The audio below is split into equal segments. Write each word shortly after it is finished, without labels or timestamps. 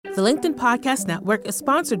The LinkedIn Podcast Network is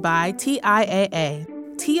sponsored by TIAA.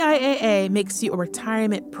 TIAA makes you a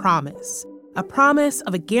retirement promise, a promise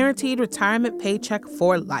of a guaranteed retirement paycheck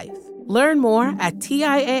for life. Learn more at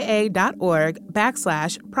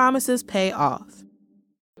TIAA.org/promises pay off.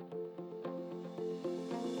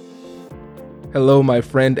 Hello, my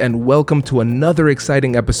friend, and welcome to another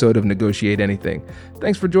exciting episode of Negotiate Anything.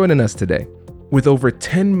 Thanks for joining us today. With over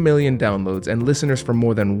 10 million downloads and listeners from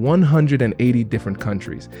more than 180 different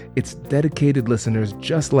countries, it's dedicated listeners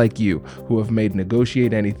just like you who have made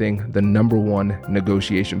Negotiate Anything the #1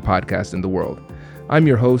 negotiation podcast in the world. I'm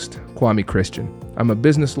your host, Kwame Christian. I'm a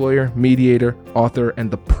business lawyer, mediator, author,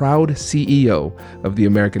 and the proud CEO of the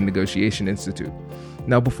American Negotiation Institute.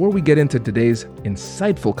 Now, before we get into today's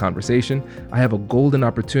insightful conversation, I have a golden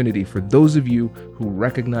opportunity for those of you who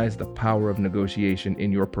recognize the power of negotiation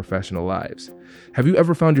in your professional lives. Have you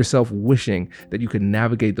ever found yourself wishing that you could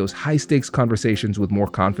navigate those high-stakes conversations with more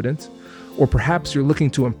confidence? Or perhaps you're looking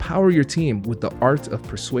to empower your team with the art of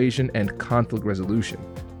persuasion and conflict resolution.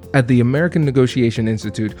 At the American Negotiation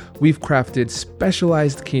Institute, we've crafted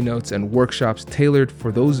specialized keynotes and workshops tailored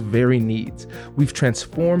for those very needs. We've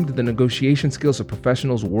transformed the negotiation skills of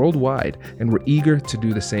professionals worldwide, and we're eager to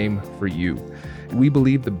do the same for you. We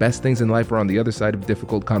believe the best things in life are on the other side of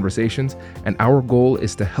difficult conversations, and our goal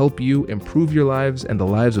is to help you improve your lives and the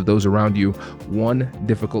lives of those around you, one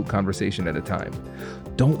difficult conversation at a time.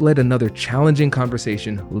 Don't let another challenging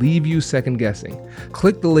conversation leave you second guessing.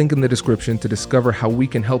 Click the link in the description to discover how we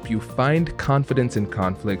can help you find confidence in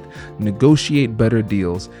conflict, negotiate better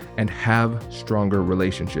deals, and have stronger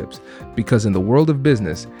relationships. Because in the world of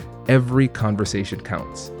business, every conversation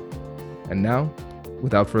counts. And now,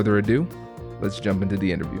 without further ado, let's jump into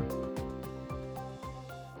the interview.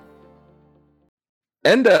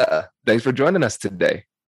 Enda, thanks for joining us today.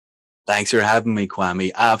 Thanks for having me,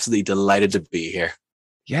 Kwame. Absolutely delighted to be here.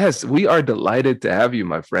 Yes, we are delighted to have you,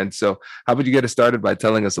 my friend. So how about you get us started by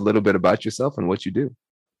telling us a little bit about yourself and what you do?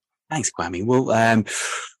 Thanks, Kwame. Well,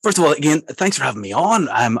 first of all, again, thanks for having me on.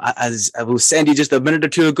 As I was saying to you just a minute or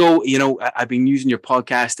two ago, I've been using your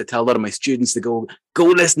podcast to tell a lot of my students to go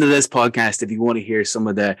listen to this podcast if you want to hear some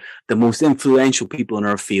of the most influential people in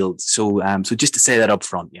our field. So just to say that up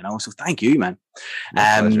front, so thank you, man.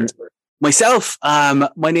 Myself,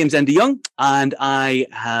 my name's Enda Young, and I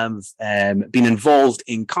have been involved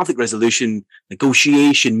in conflict resolution,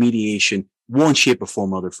 negotiation, mediation, one shape or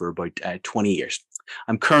form or other for about 20 years.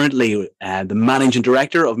 I'm currently the managing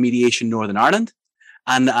director of Mediation Northern Ireland,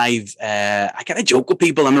 and I kind of joke with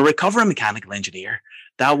people. I'm a recovering mechanical engineer.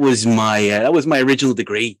 That was my original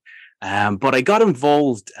degree, but I got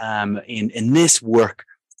involved in this work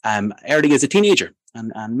early as a teenager.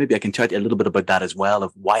 And maybe I can tell you a little bit about that as well,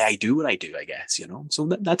 of why I do what I do, I guess, So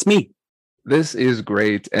that's me. This is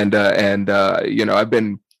great. And I've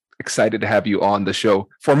been excited to have you on the show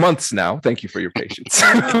for months now. Thank you for your patience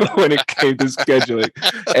when it came to scheduling.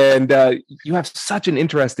 And you have such an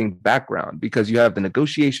interesting background because you have the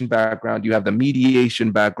negotiation background, you have the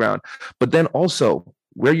mediation background, but then also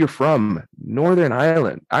where you're from, Northern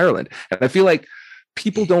Ireland. And I feel like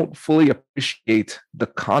people don't fully appreciate the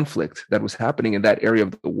conflict that was happening in that area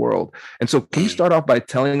of the world. And so can you start off by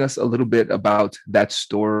telling us a little bit about that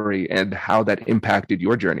story and how that impacted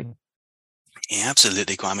your journey? Yeah,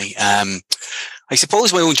 absolutely, Kwame. I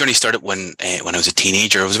suppose my own journey started when I was a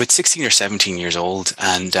teenager. I was about 16 or 17 years old,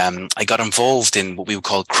 and I got involved in what we would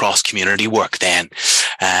call cross-community work then.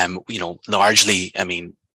 Largely,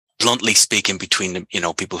 bluntly speaking, between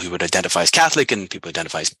people who would identify as Catholic and people who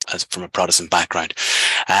identify as from a Protestant background.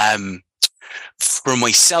 For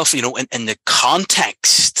myself, in the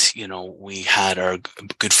context, we had our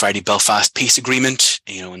Good Friday Belfast Peace Agreement,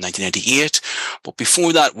 in 1998. But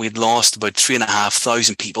before that, we'd lost about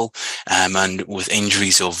 3,500 people, and with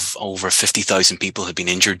injuries of over 50,000 people had been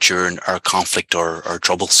injured during our conflict or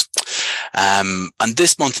troubles. And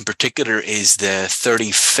this month in particular is the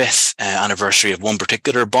 35th anniversary of one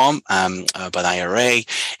particular bomb by the IRA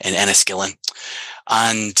in Enniskillen.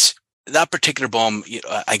 And that particular bomb,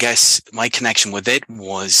 I guess my connection with it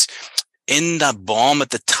was in that bomb at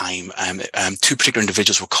the time. Two particular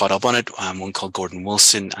individuals were caught up on it. One called Gordon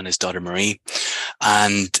Wilson and his daughter Marie.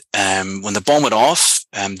 And when the bomb went off,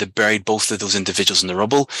 they buried both of those individuals in the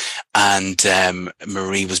rubble. And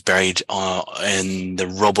Marie was buried in the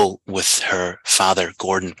rubble with her father,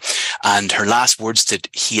 Gordon. And her last words that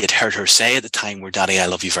he had heard her say at the time were, "Daddy, I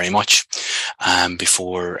love you very much,"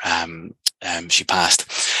 before she passed.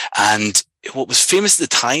 And what was famous at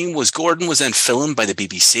the time was Gordon was then filmed by the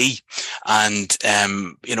BBC, and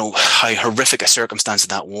how horrific a circumstance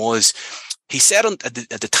that was. He said at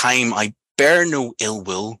the time, "I bear no ill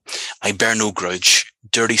will. I bear no grudge.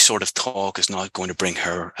 Dirty sort of talk is not going to bring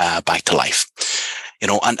her back to life.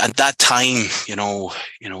 And at that time,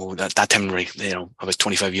 that time, I was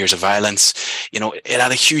 25 years of violence, it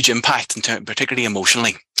had a huge impact, particularly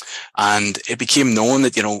emotionally. And it became known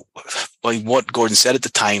that, by what Gordon said at the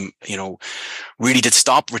time, really did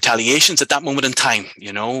stop retaliations at that moment in time,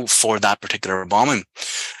 for that particular bombing.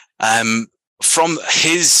 From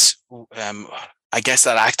his, I guess,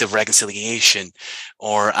 that act of reconciliation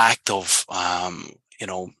or act of,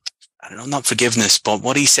 I don't know, not forgiveness, but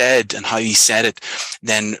what he said and how he said it,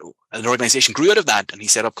 then an organization grew out of that, and he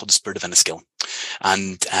set up called the Spirit of Enniskill.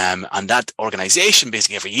 And that organization,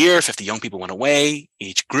 basically every year, 50 young people went away.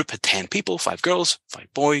 Each group had 10 people, 5 girls, 5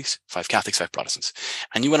 boys, 5 Catholics, 5 Protestants.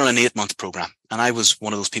 And you went on an 8-month program. And I was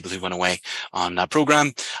one of those people who went away on that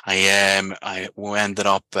program. We ended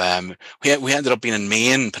up being in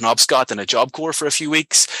Maine, Penobscot, in a job corps for a few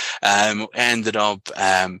weeks. Ended up,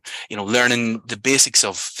 learning the basics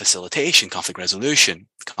of facilitation, conflict resolution,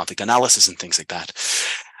 conflict analysis, and things like that.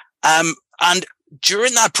 And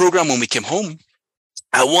during that program, when we came home,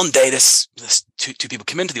 one day, this two people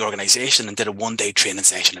came into the organization and did a 1-day training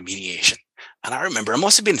session of mediation. And I remember, I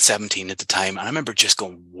must have been 17 at the time, and I remember just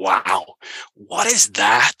going, wow, what is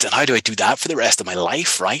that? And how do I do that for the rest of my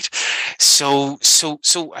life, right? So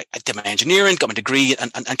I did my engineering, got my degree,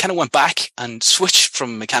 and kind of went back and switched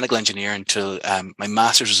from mechanical engineering to my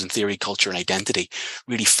master's was in theory, culture, and identity,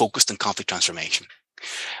 really focused on conflict transformation.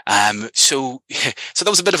 So that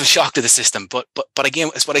was a bit of a shock to the system, but again,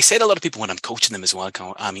 it's what I say to a lot of people when I'm coaching them as well.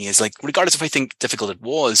 Is like, regardless of how difficult it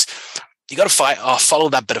was, you got to follow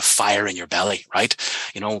that bit of fire in your belly, right?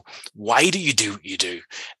 Why do you do what you do?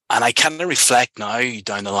 And I kind of reflect now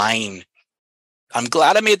down the line. I'm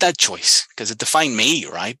glad I made that choice because it defined me,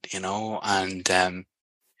 right? And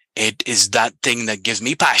it is that thing that gives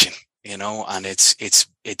me passion. And it's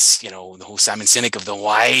the whole Simon Sinek of the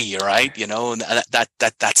why, right?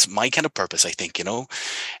 That's my kind of purpose, I think.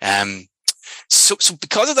 So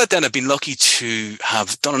because of that, then I've been lucky to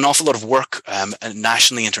have done an awful lot of work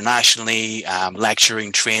nationally, internationally,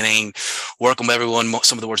 lecturing, training, working with everyone,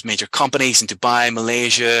 some of the world's major companies in Dubai,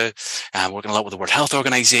 Malaysia, working a lot with the World Health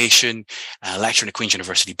Organization, lecturing at Queen's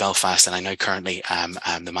University Belfast, and I now currently am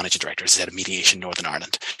the managing director, as I said, of Mediation Northern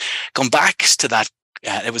Ireland. Come back to that.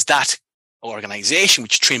 It was that organization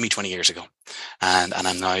which trained me 20 years ago. And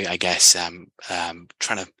I'm now, I guess,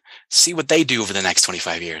 trying to see what they do over the next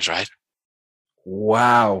 25 years, right?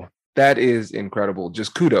 Wow. That is incredible.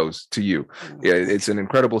 Just kudos to you. Yeah, it's an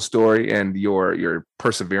incredible story, and your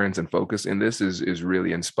perseverance and focus in this is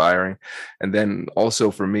really inspiring. And then also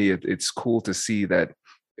for me, it's cool to see that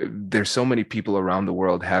there's so many people around the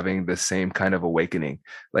world having the same kind of awakening,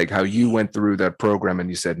 like how you went through that program and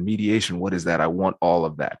you said, mediation, what is that? I want all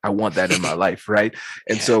of that. I want that in my life. Right.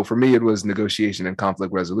 And so for me, it was negotiation and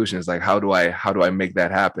conflict resolution. It's like, how do I make that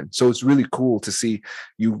happen? So it's really cool to see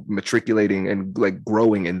you matriculating and like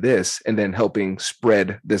growing in this and then helping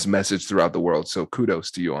spread this message throughout the world. So kudos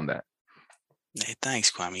to you on that. Hey, thanks,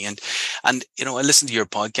 Kwame. And I listened to your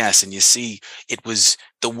podcast, and you see, it was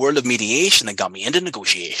the world of mediation that got me into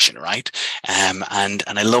negotiation, right? And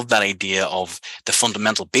I love that idea of the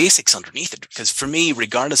fundamental basics underneath it, because for me,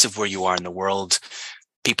 regardless of where you are in the world,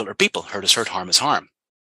 people are people. Hurt is hurt, harm is harm.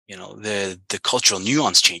 The cultural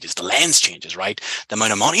nuance changes, the lens changes, right? The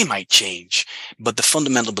amount of money might change, but the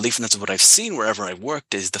fundamental belief, and that's what I've seen wherever I've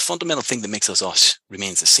worked, is the fundamental thing that makes us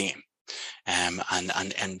remains the same. And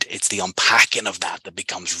it's the unpacking of that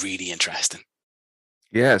becomes really interesting.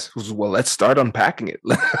 Yes. Well, let's start unpacking it.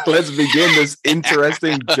 Let's begin this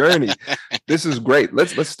interesting journey. This is great.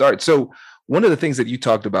 Let's start. So one of the things that you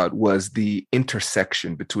talked about was the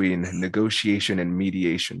intersection between negotiation and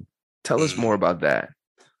mediation. Tell us more about that.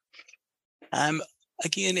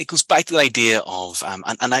 Again, it goes back to the idea of,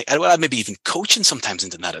 and I maybe even coaching sometimes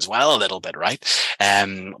into that as well a little bit, right?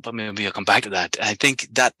 But maybe I'll come back to that. I think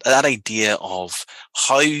that idea of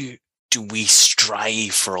how do we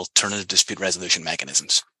strive for alternative dispute resolution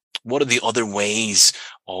mechanisms? What are the other ways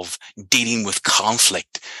of dealing with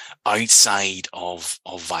conflict outside of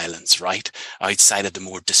violence, right? Outside of the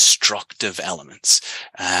more destructive elements.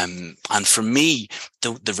 And for me,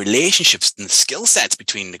 the relationships and the skill sets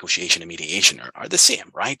between negotiation and mediation are the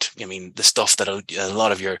same, right? I mean, the stuff that a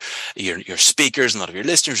lot of your speakers and a lot of your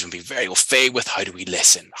listeners will be very au fait with. How do we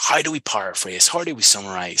listen? How do we paraphrase? How do we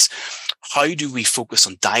summarize? How do we focus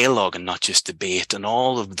on dialogue and not just debate, and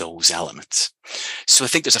all of those elements? So I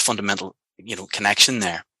think there's a fundamental, connection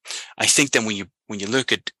there. I think then when you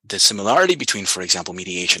look at the similarity between, for example,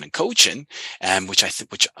 mediation and coaching,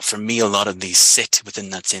 which for me, a lot of these sit within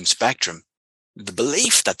that same spectrum, the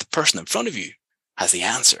belief that the person in front of you has the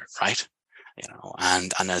answer, right?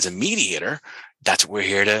 And as a mediator, that's what we're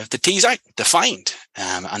here to tease out, to find.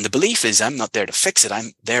 And the belief is I'm not there to fix it.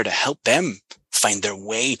 I'm there to help them find their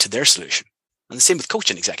way to their solution. And the same with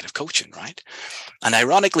coaching, executive coaching, right? And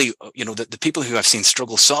ironically, the people who I've seen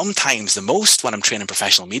struggle sometimes the most when I'm training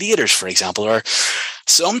professional mediators, for example, are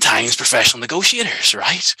sometimes professional negotiators,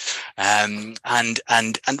 right? And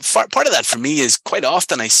part of that for me is quite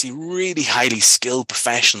often I see really highly skilled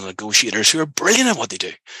professional negotiators who are brilliant at what they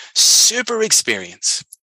do, super experienced,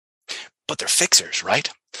 but they're fixers, right?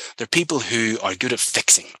 They're people who are good at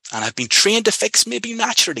fixing and have been trained to fix, maybe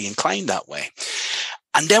naturally inclined that way.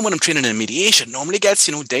 And then when I'm training in mediation, normally gets,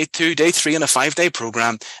 day 2, day 3 in a 5-day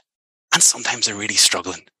program. And sometimes they're really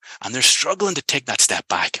struggling, and they're struggling to take that step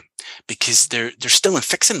back because they're still in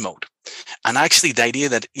fixing mode. And actually the idea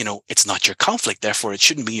that, it's not your conflict, therefore it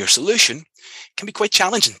shouldn't be your solution, can be quite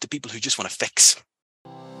challenging to people who just want to fix.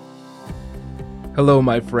 Hello,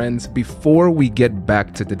 my friends. Before we get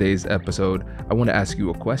back to today's episode, I want to ask you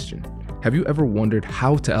a question. Have you ever wondered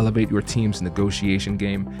how to elevate your team's negotiation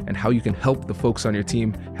game and how you can help the folks on your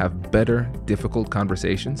team have better, difficult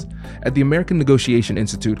conversations? At the American Negotiation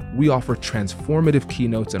Institute, we offer transformative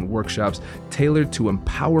keynotes and workshops tailored to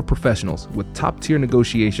empower professionals with top-tier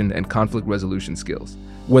negotiation and conflict resolution skills.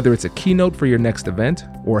 Whether it's a keynote for your next event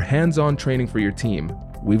or hands-on training for your team,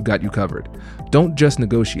 we've got you covered. Don't just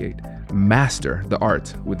negotiate. Master the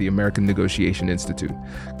art with the American Negotiation Institute.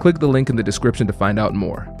 Click the link in the description to find out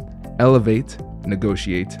more. Elevate,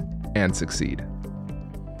 negotiate, and succeed.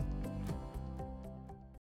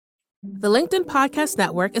 The LinkedIn Podcast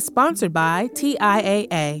Network is sponsored by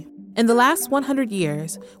TIAA. In the last 100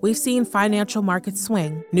 years, we've seen financial markets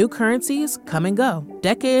swing, new currencies come and go,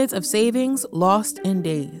 decades of savings lost in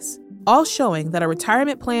days, all showing that a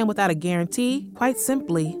retirement plan without a guarantee, quite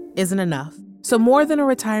simply, isn't enough. So more than a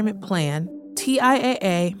retirement plan,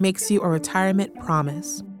 TIAA makes you a retirement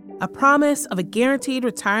promise. A promise of a guaranteed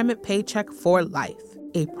retirement paycheck for life.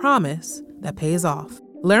 A promise that pays off.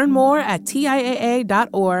 Learn more at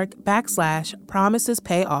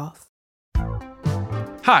TIAA.org/promisespayoff.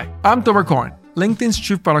 Hi, I'm Tomer Cohen, LinkedIn's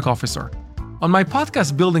Chief Product Officer. On my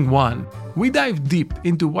podcast, Building One, we dive deep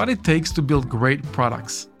into what it takes to build great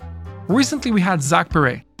products. Recently, we had Zach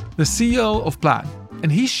Perret, the CEO of Plaid,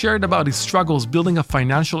 and he shared about his struggles building a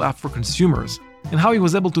financial app for consumers and how he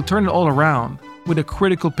was able to turn it all around with a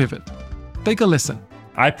critical pivot. Take a listen.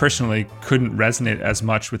 I personally couldn't resonate as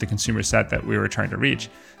much with the consumer set that we were trying to reach.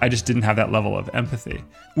 I just didn't have that level of empathy.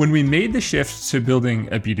 When we made the shift to building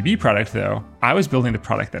a B2B product, though, I was building the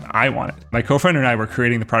product that I wanted. My co-founder and I were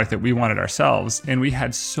creating the product that we wanted ourselves, and we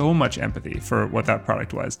had so much empathy for what that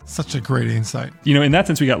product was. Such a great insight. In that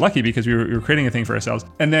sense, we got lucky because we were creating a thing for ourselves.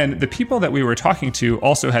 And then the people that we were talking to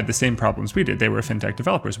also had the same problems we did. They were fintech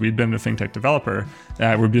developers. We'd been a fintech developer.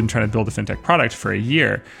 We've been trying to build a fintech product for a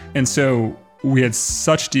year. And so we had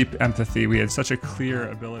such deep empathy. We had such a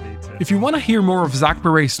clear ability to... If you want to hear more of Zach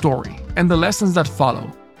Perret's story and the lessons that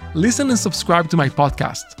follow, listen and subscribe to my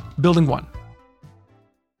podcast, Building One.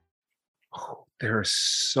 There's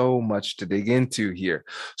so much to dig into here.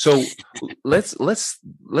 So let's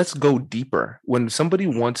go deeper. When somebody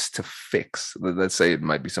wants to fix, let's say it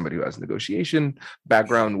might be somebody who has a negotiation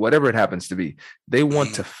background, whatever it happens to be, they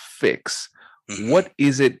want to fix. What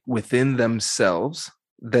is it within themselves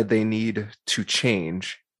that they need to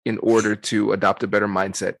change in order to adopt a better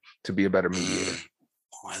mindset to be a better mediator?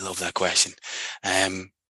 Oh, I love that question. I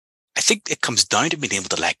think it comes down to being able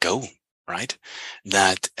to let go, right?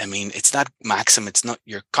 It's that maxim, it's not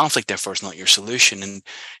your conflict, therefore it's not your solution. And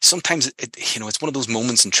sometimes it's one of those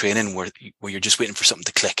moments in training where you're just waiting for something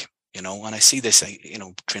to click, and I see this,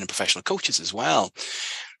 training professional coaches as well.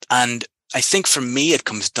 And I think for me, it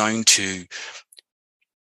comes down to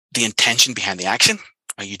the intention behind the action.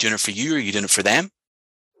 Are you doing it for you or are you doing it for them?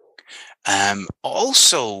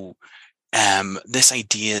 This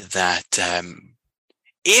idea that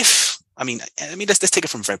let's take it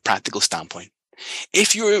from a very practical standpoint.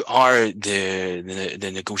 If you are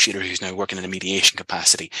the negotiator who's now working in a mediation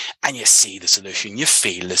capacity and you see the solution, you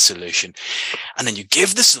feel the solution, and then you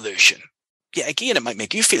give the solution, yeah, again, it might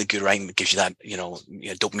make you feel good, right? It gives you that,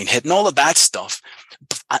 dopamine hit and all of that stuff.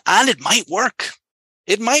 And it might work.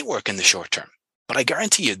 It might work in the short term. But I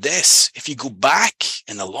guarantee you this, if you go back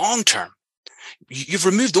in the long term, you've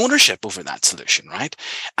removed ownership over that solution, right?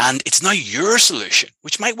 And it's now your solution,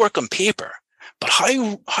 which might work on paper. But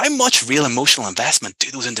how much real emotional investment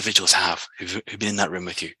do those individuals have who've been in that room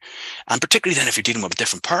with you? And particularly then if you're dealing with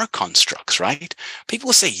different power constructs, right? People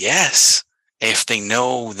will say yes if they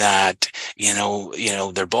know that,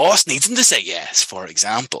 their boss needs them to say yes, for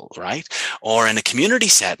example, right? Or in a community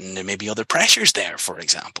setting, there may be other pressures there, for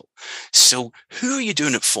example. So who are you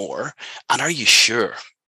doing it for? And are you sure?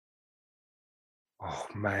 Oh,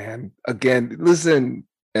 man. Again, listen,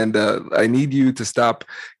 and I need you to stop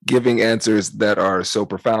giving answers that are so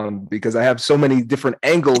profound, because I have so many different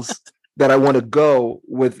angles that I want to go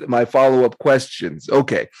with my follow-up questions.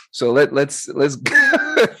 Okay, so let's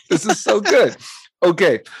this is so good.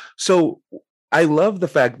 Okay, so I love the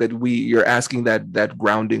fact that you're asking that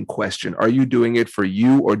grounding question. Are you doing it for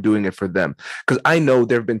you or doing it for them? Because I know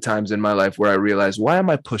there have been times in my life where I realize, why am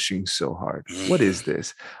I pushing so hard? What is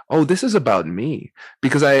this? Oh, this is about me.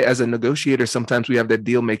 Because as a negotiator, sometimes we have that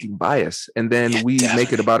deal-making bias. And then we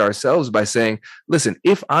make it about ourselves by saying, listen,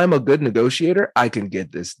 if I'm a good negotiator, I can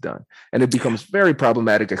get this done. And it becomes very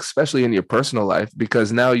problematic, especially in your personal life,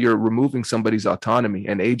 because now you're removing somebody's autonomy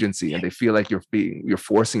and agency, and they feel like you're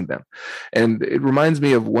forcing them. And it reminds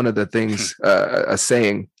me of one of the things, a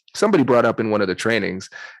saying somebody brought up in one of the trainings,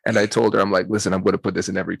 and I told her, I'm like, listen, I'm going to put this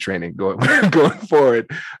in every training going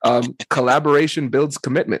forward. Collaboration builds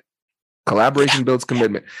commitment. Collaboration builds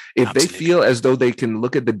commitment. If Absolutely. They feel as though they can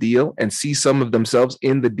look at the deal and see some of themselves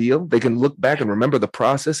in the deal, they can look back and remember the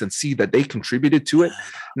process and see that they contributed to it.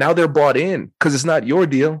 Now they're bought in, because it's not your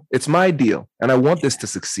deal, it's my deal. And I want this to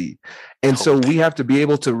succeed. And so we have to be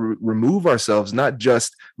able to remove ourselves, not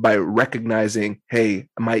just by recognizing, hey,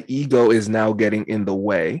 my ego is now getting in the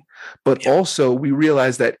way, but also we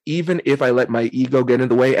realize that even if I let my ego get in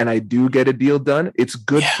the way and I do get a deal done, it's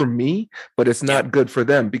good for me, but it's not good for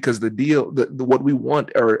them, because the deal, what we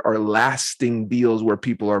want are lasting deals where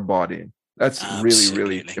people are bought in. That's really,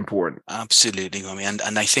 really important. Absolutely. I mean,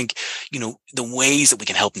 and I think, the ways that we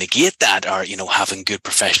can help negate that are, having good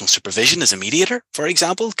professional supervision as a mediator, for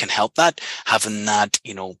example, can help that. Having that,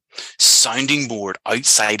 sounding board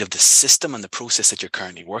outside of the system and the process that you're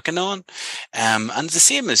currently working on. And the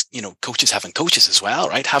same as, coaches having coaches as well,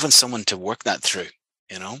 right? Having someone to work that through,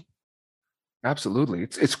 Absolutely.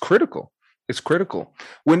 It's critical. It's critical.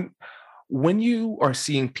 When you are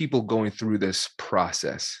seeing people going through this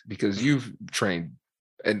process, because you've trained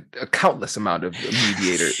a countless amount of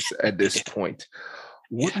mediators at this point,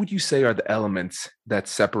 what would you say are the elements that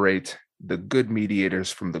separate the good mediators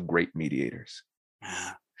from the great mediators?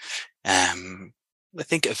 I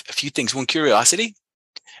think a few things. One, curiosity,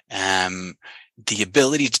 the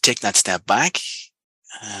ability to take that step back,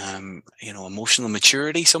 emotional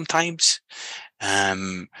maturity sometimes,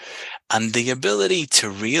 and the ability to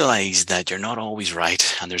realize that you're not always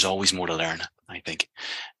right and there's always more to learn, I think.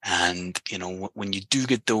 And, when you do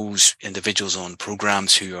get those individuals on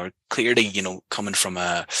programs who are clearly, coming from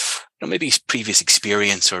a, maybe previous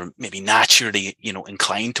experience, or maybe naturally,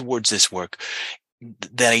 inclined towards this work,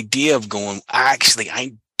 the idea of going, actually,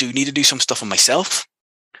 I do need to do some stuff on myself.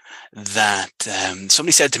 That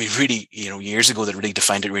somebody said to me really, years ago, that really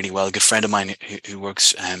defined it really well. A good friend of mine who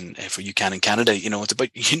works for UCAN in Canada, it's about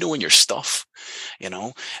knowing your stuff,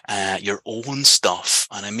 your own stuff,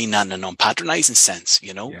 and I mean that in a non-patronizing sense,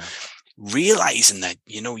 realizing that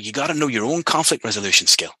you got to know your own conflict resolution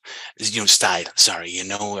style. Are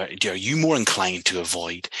you more inclined to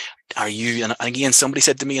avoid? Are you, and again, somebody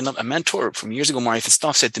said to me, a mentor from years ago, Murray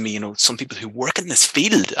Fitzstoff, said to me, some people who work in this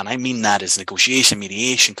field, and I mean that as negotiation,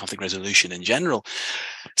 mediation, conflict resolution in general,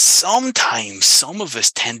 sometimes some of us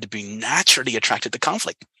tend to be naturally attracted to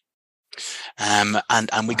conflict. And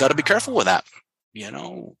we got to be careful with that,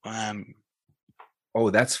 Oh,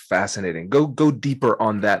 that's fascinating. Go deeper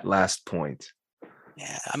on that last point.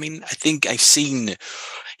 Yeah, I mean, I think I've seen,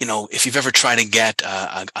 if you've ever tried to get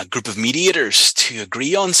a group of mediators to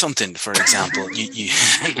agree on something, for example, you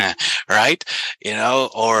right,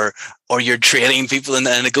 or you're training people in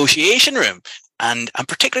the negotiation room, and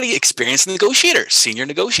particularly experienced negotiators, senior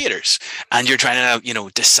negotiators, and you're trying to,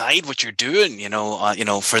 decide what you're doing,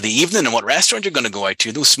 for the evening and what restaurant you're going to go out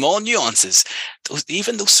to. Those small nuances,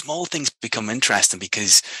 even those small things become interesting,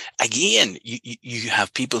 because again, you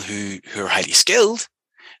have people who are highly skilled,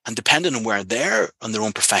 and depending on where they're on their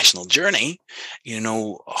own professional journey,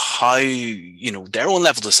 how, their own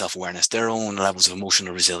levels of self-awareness, their own levels of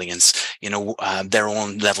emotional resilience, their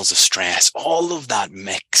own levels of stress, all of that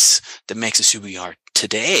mix that makes us who we are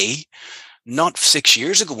today, not 6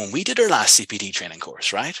 years ago when we did our last CPD training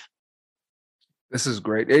course, right? This is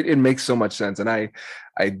great. It makes so much sense. And I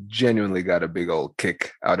genuinely got a big old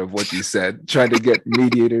kick out of what you said, trying to get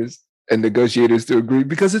mediators and negotiators to agree,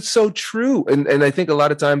 because it's so true. And I think a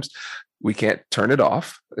lot of times we can't turn it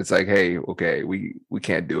off. It's like, hey, okay, we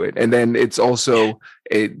can't do it. And then it's also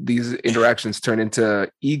these interactions turn into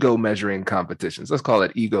ego measuring competitions. Let's call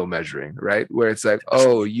it ego measuring, right? Where it's like,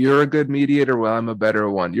 oh, you're a good mediator, well, I'm a better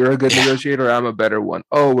one. You're a good negotiator, I'm a better one.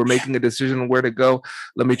 Oh, we're making a decision on where to go.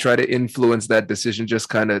 Let me try to influence that decision, just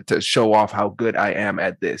kind of to show off how good I am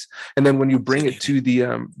at this. And then when you bring it to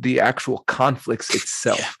the actual conflicts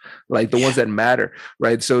itself, like the ones that matter,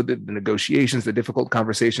 right? So the negotiations, the difficult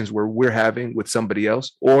conversations where we're having with somebody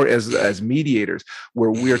else, or as mediators,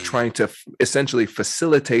 where we're trying to essentially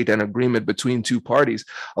facilitate an agreement between two parties,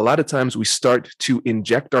 a lot of times we start to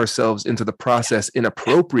inject ourselves into the process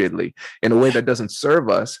inappropriately in a way that doesn't serve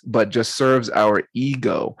us, but just serves our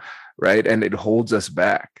ego, right? And it holds us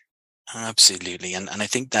back. Absolutely. And I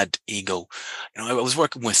think that ego, I was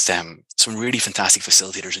working with some really fantastic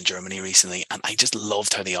facilitators in Germany recently, and I just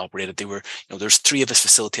loved how they operated. They were, there's 3 of us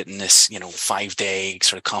facilitating this, 5-day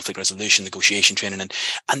sort of conflict resolution, negotiation training.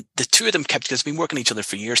 And the 2 of them kept, because we've been working each other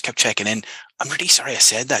for years, kept checking in. I'm really sorry I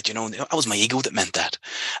said that, that was my ego that meant that.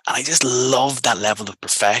 And I just love that level of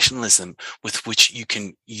professionalism with which you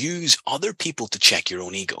can use other people to check your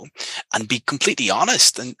own ego and be completely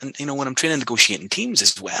honest. And when I'm training negotiating teams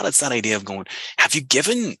as well, it's that idea of going, have you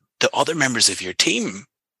given the other members of your team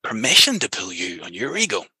permission to pull you on your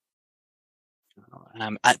ego?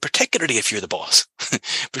 And particularly if you're the boss,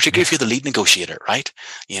 particularly if you're the lead negotiator, right?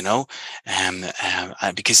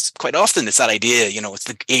 Because quite often it's that idea, it's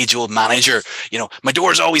the age-old manager, my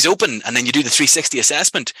door's always open, and then you do the 360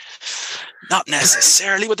 assessment. Not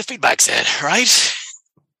necessarily what the feedback said, right?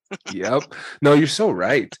 Yep. No, you're so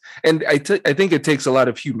right. And I think it takes a lot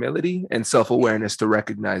of humility and self-awareness to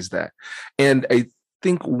recognize that. And I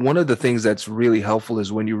think one of the things that's really helpful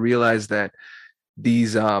is when you realize that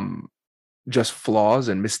these just flaws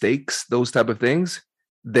and mistakes, those type of things,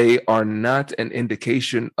 they are not an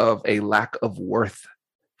indication of a lack of worth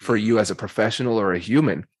for you as a professional or a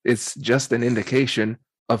human. It's just an indication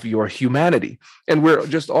of your humanity. And we're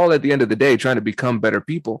just all at the end of the day trying to become better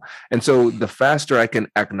people. And so the faster I can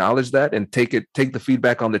acknowledge that and take the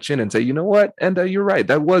feedback on the chin and say, you know what, Enda, you're right.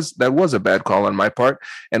 That was a bad call on my part.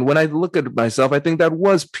 And when I look at myself, I think that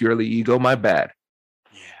was purely ego, my bad.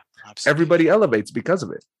 Yeah, absolutely. Everybody elevates because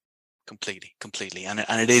of it. Completely. And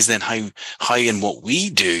it is then how in what we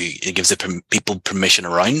do, it gives the people permission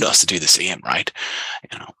around us to do the same, right?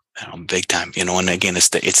 Big time, and again, it's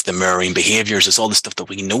the mirroring behaviors. It's all the stuff that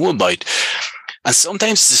we know about. And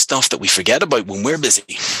sometimes it's the stuff that we forget about when we're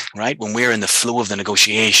busy, right? When we're in the flow of the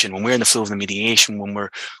negotiation, when we're in the flow of the mediation, when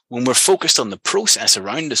we're focused on the process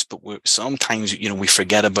around us, but sometimes, we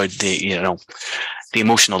forget about the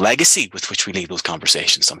emotional legacy with which we leave those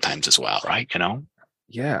conversations sometimes as well, right?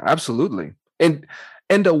 Yeah, absolutely. And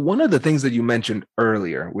one of the things that you mentioned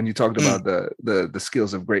earlier when you talked about the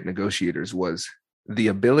skills of great negotiators was the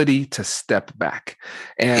ability to step back.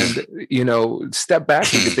 And, step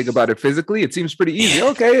back, you can think about it physically. It seems pretty easy.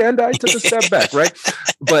 Okay, and I took a step back, right?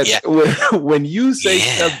 But when you say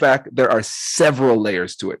step back, there are several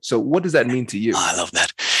layers to it. So what does that mean to you? I love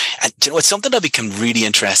that. And it's something I've become really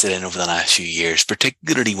interested in over the last few years,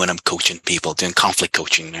 particularly when I'm coaching people, doing conflict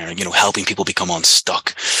coaching, or, helping people become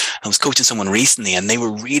unstuck. I was coaching someone recently and they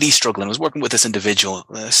were really struggling. I was working with this individual,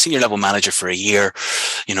 a senior level manager for a year,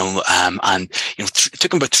 and it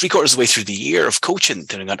took him about 3/4 of the way through the year of coaching.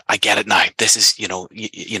 Then I get it now. This is,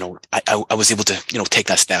 I was able to, take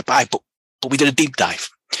that step back, but we did a deep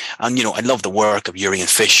dive. And, I love the work of Uri and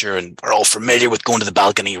Fisher, and we're all familiar with going to the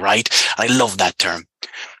balcony, right? And I love that term.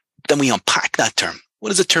 Then we unpack that term. What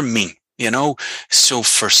does the term mean? So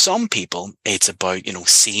for some people, it's about,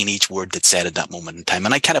 seeing each word that's said at that moment in time.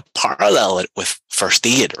 And I kind of parallel it with first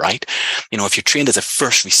aid, right? If you're trained as a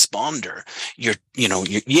first responder, you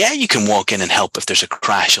can walk in and help if there's a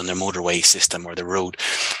crash on their motorway system or the road.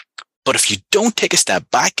 But if you don't take a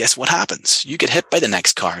step back, guess what happens? You get hit by the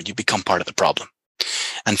next car and you become part of the problem.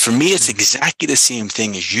 And for me, it's exactly the same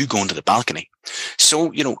thing as you going to the balcony.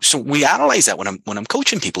 So, so we analyze that when I'm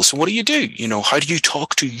coaching people. So what do? How do you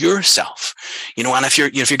talk to yourself? And if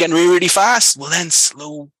you're getting really, really fast, well, then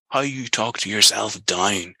slow how you talk to yourself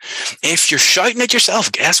down. If you're shouting at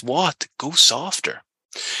yourself, guess what? Go softer.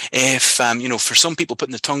 If, for some people,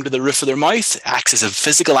 putting the tongue to the roof of their mouth acts as a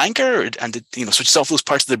physical anchor and it, switches off those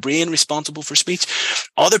parts of the brain responsible for speech.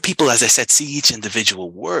 Other people, as I said, see each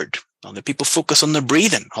individual word. Other people focus on their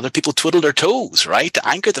breathing. Other people twiddle their toes, right, to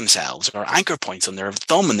anchor themselves, or anchor points on their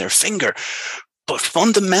thumb and their finger. But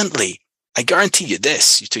fundamentally, I guarantee you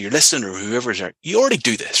this, to your listener or whoever's there, you already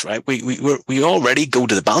do this, right? We already go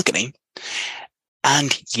to the balcony.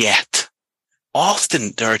 And yet,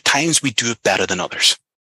 often there are times we do it better than others.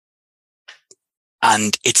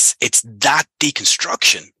 And it's that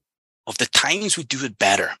deconstruction of the times we do it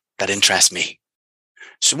better that interests me.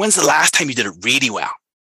 So when's the last time you did it really well?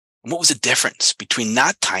 And what was the difference between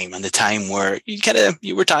that time and the time where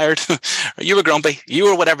you were tired, or you were grumpy, you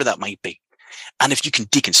were whatever that might be? And if you can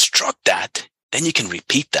deconstruct that, then you can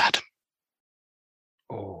repeat that.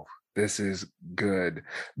 Oh, this is good.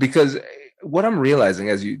 Because what I'm realizing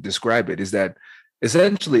as you describe it is that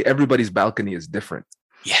essentially everybody's balcony is different.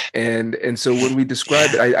 Yeah. And so when we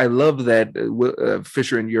describe it, I love that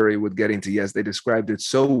Fisher and Ury would get into, yes, they described it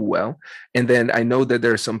so well. And then I know that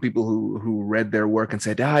there are some people who read their work and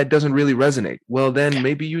said, it doesn't really resonate. Well, then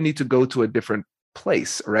maybe you need to go to a different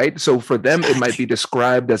place, right? So for them, it might be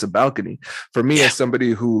described as a balcony. For me, as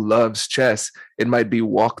somebody who loves chess, it might be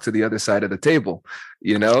walk to the other side of the table.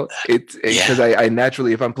 Because I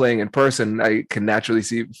naturally, if I'm playing in person, I can naturally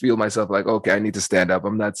feel myself like, okay, I need to stand up.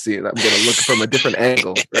 I'm going to look from a different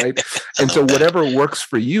angle, right? And so whatever works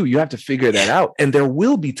for you, you have to figure that out. And there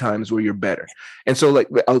will be times where you're better. And so like,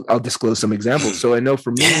 I'll disclose some examples. So I know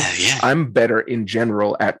for me, I'm better in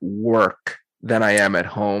general at work than I am at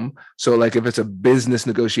home. So like if it's a business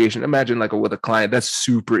negotiation, imagine like with a client, that's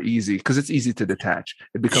super easy because it's easy to detach.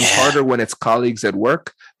 It becomes harder when it's colleagues at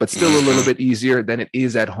work, but still a little bit easier than it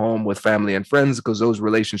is at home with family and friends because those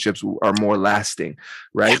relationships are more lasting,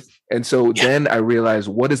 right? And so then I realize,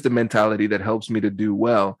 what is the mentality that helps me to do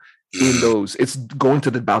well in those? It's going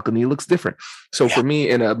to the balcony looks different. So for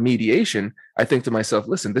me in a mediation, I think to myself,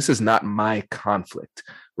 listen, this is not my conflict,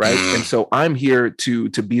 right? And so I'm here to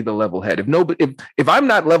be the level head. If I'm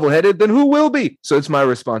not level headed, then who will be? So it's my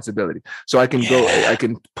responsibility. So I can I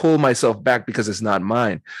can pull myself back because it's not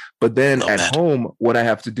mine. But then at home, what I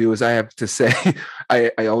have to do is I have to say,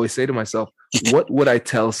 I always say to myself, what would I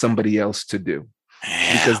tell somebody else to do?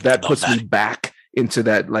 Because that puts me back into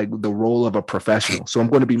that, like the role of a professional. So I'm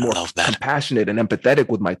going to be more compassionate and empathetic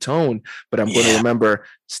with my tone, but I'm going to remember,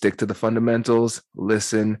 stick to the fundamentals,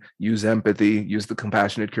 listen, use empathy, use the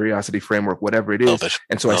compassionate curiosity framework, whatever it is.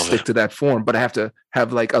 And so I stick to that form, but I have to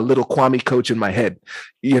have like a little Kwame coach in my head,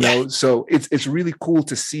 know? So it's really cool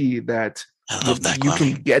to see that, you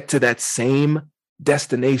can get to that same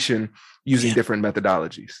destination using different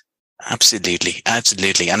methodologies. Absolutely.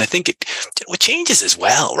 And I think it changes as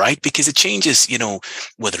well, right? Because it changes,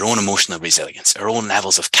 with our own emotional resilience, our own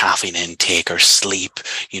levels of caffeine intake, our sleep,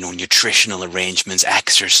 nutritional arrangements,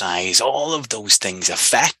 exercise, all of those things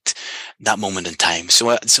affect that moment in time.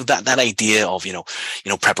 So that idea of,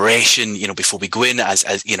 preparation, before we go in as,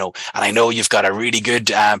 and I know you've got a really good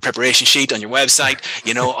preparation sheet on your website,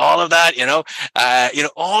 all of that,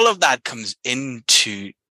 all of that comes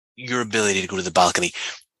into your ability to go to the balcony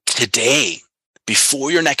today,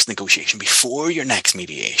 before your next negotiation, before your next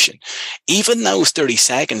mediation. Even those 30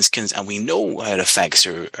 seconds and we know how it affects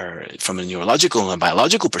her from a neurological and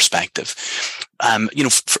biological perspective.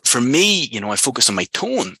 For me, I focus on my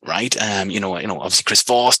tone, right? Obviously Chris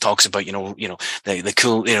Voss talks about, the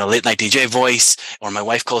cool, late night DJ voice, or my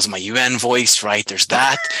wife calls it my UN voice, right? There's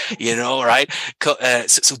that, right?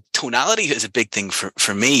 So tonality is a big thing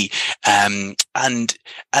for me. And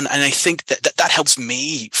I think that helps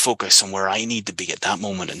me focus on where I need to be at that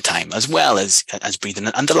moment in time, as well as breathing.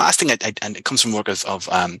 And the last thing, and it comes from work of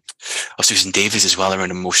Susan Davies as well, around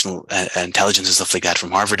emotional intelligence and stuff like that from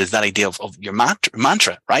Harvard, is that idea of your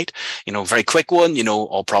mantra, right? Very quick one,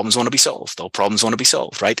 all problems want to be solved. All problems want to be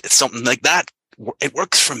solved, right? It's something like that. It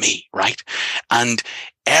works for me, right? And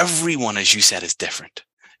everyone, as you said, is different.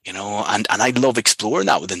 And I love exploring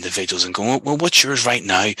that with individuals and going, well, what's yours right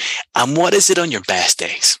now? And what is it on your best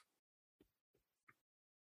days?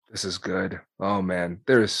 This is good. Oh man,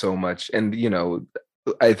 there is so much. And,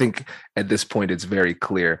 I think at this point, it's very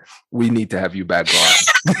clear we need to have you back on.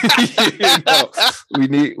 We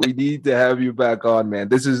need to have you back on, man.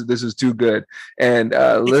 This is too good. And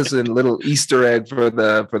listen, little Easter egg for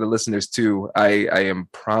the listeners too. I am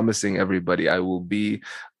promising everybody I will be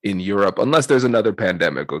in Europe, unless there's another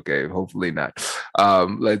pandemic. Okay, hopefully not.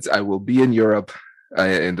 I will be in Europe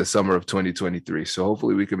in the summer of 2023. So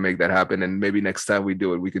hopefully we can make that happen. And maybe next time we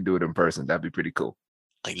do it, we could do it in person. That'd be pretty cool.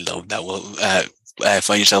 I love that. Well,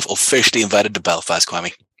 find yourself officially invited to Belfast,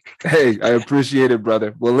 Kwame. Hey, I appreciate it,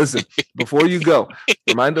 brother. Well, listen, before you go,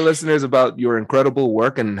 remind the listeners about your incredible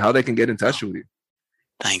work and how they can get in touch with you.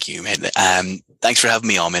 Thank you, man. Thanks for having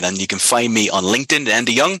me on, man. And you can find me on LinkedIn,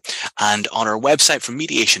 Enda Young, and on our website for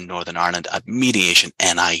Mediation Northern Ireland at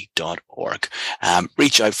mediationni.org.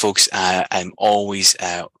 Reach out, folks. I'm always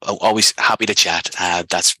happy to chat.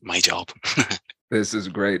 That's my job. This is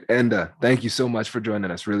great. Enda, thank you so much for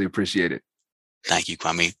joining us. Really appreciate it. Thank you,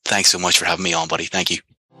 Kwame. Thanks so much for having me on, buddy. Thank you.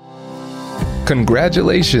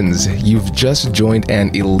 Congratulations! You've just joined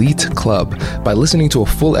an elite club. By listening to a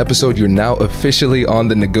full episode, you're now officially on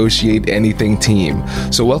the Negotiate Anything team.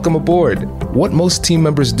 So welcome aboard. What most team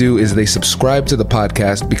members do is they subscribe to the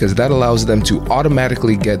podcast because that allows them to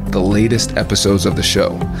automatically get the latest episodes of the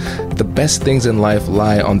show. The best things in life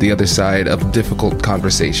lie on the other side of difficult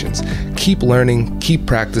conversations. Keep learning, keep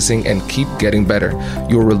practicing, and keep getting better.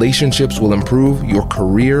 Your relationships will improve, your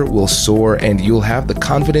career will soar, and you'll have the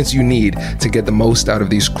confidence you need to get the most out of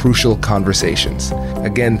these crucial conversations.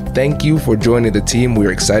 Again, thank you for joining the team.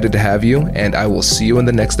 We're excited to have you, and I will see you in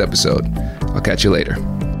the next episode. I'll catch you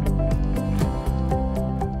later.